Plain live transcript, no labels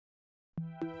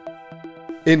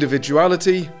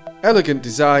Individuality, elegant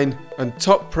design, and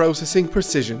top processing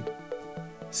precision.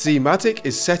 SieMatic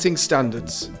is setting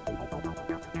standards.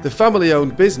 The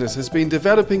family-owned business has been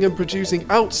developing and producing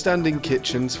outstanding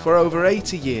kitchens for over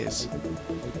 80 years.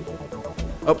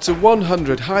 Up to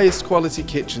 100 highest quality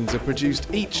kitchens are produced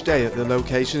each day at the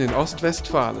location in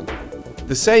Ostwestfalen.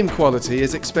 The same quality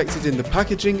is expected in the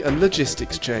packaging and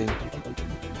logistics chain.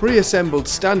 Pre-assembled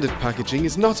standard packaging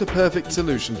is not a perfect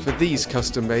solution for these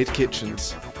custom-made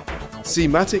kitchens.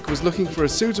 SieMatic was looking for a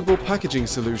suitable packaging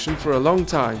solution for a long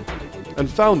time and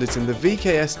found it in the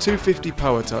VKS250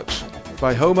 PowerTouch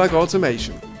by HOMAG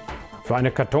Automation.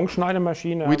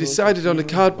 We decided on a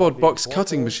cardboard box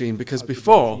cutting machine because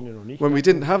before, when we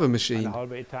didn't have a machine,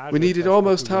 we needed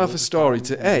almost half a story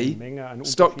to A,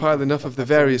 stockpile enough of the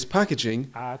various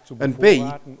packaging, and B,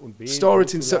 store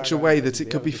it in such a way that it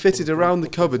could be fitted around the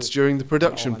cupboards during the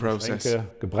production process. The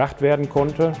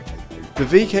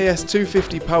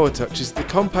VKS250 PowerTouch is the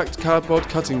compact cardboard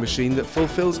cutting machine that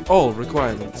fulfills all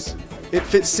requirements. It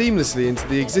fits seamlessly into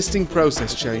the existing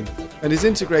process chain and is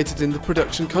integrated in the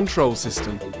production control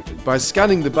system. By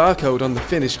scanning the barcode on the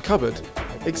finished cupboard,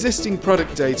 existing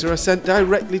product data are sent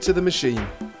directly to the machine.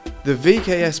 The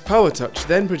VKS PowerTouch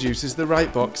then produces the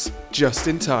right box just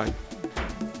in time.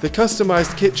 The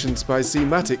customized kitchens by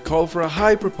SieMatic call for a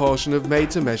high proportion of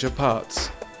made-to-measure parts.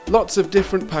 Lots of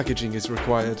different packaging is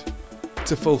required.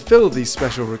 To fulfill these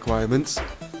special requirements,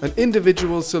 an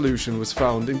individual solution was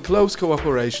found in close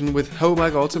cooperation with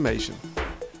HOMAG Automation.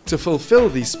 To fulfill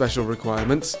these special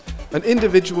requirements, an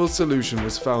individual solution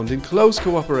was found in close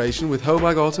cooperation with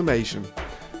HOMAG Automation.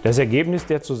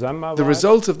 The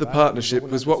result of the partnership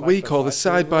was what we call the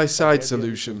side-by-side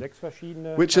solution,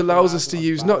 which allows us to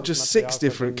use not just 6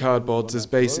 different cardboards as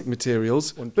basic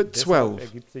materials, but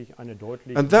 12.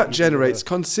 And that generates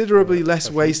considerably less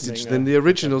wastage than the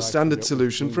original standard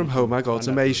solution from HOMAG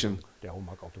Automation.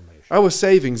 Our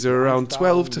savings are around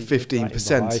 12 to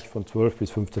 15%.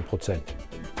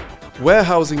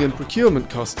 Warehousing and procurement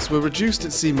costs were reduced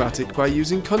at SieMatic by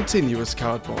using continuous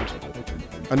cardboard.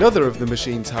 Another of the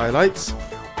machine's highlights: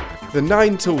 the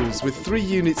 9 tools with 3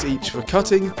 units each for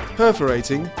cutting,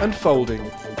 perforating and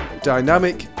folding.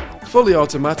 Dynamic, fully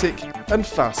automatic and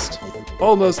fast.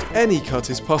 Almost any cut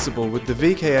is possible with the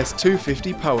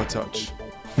VKS250 PowerTouch.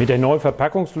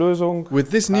 With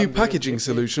this new packaging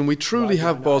solution, we truly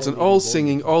have bought an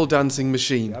all-singing, all-dancing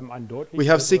machine. We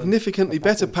have significantly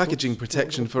better packaging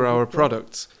protection for our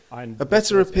products, a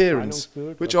better appearance,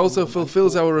 which also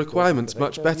fulfills our requirements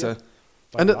much better,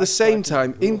 and at the same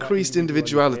time increased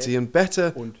individuality and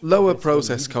better, lower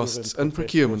process costs and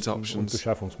procurement options.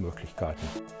 The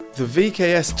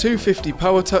VKS250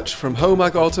 PowerTouch from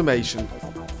HOMAG Automation.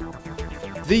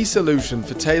 The solution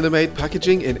for tailor-made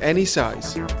packaging in any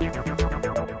size.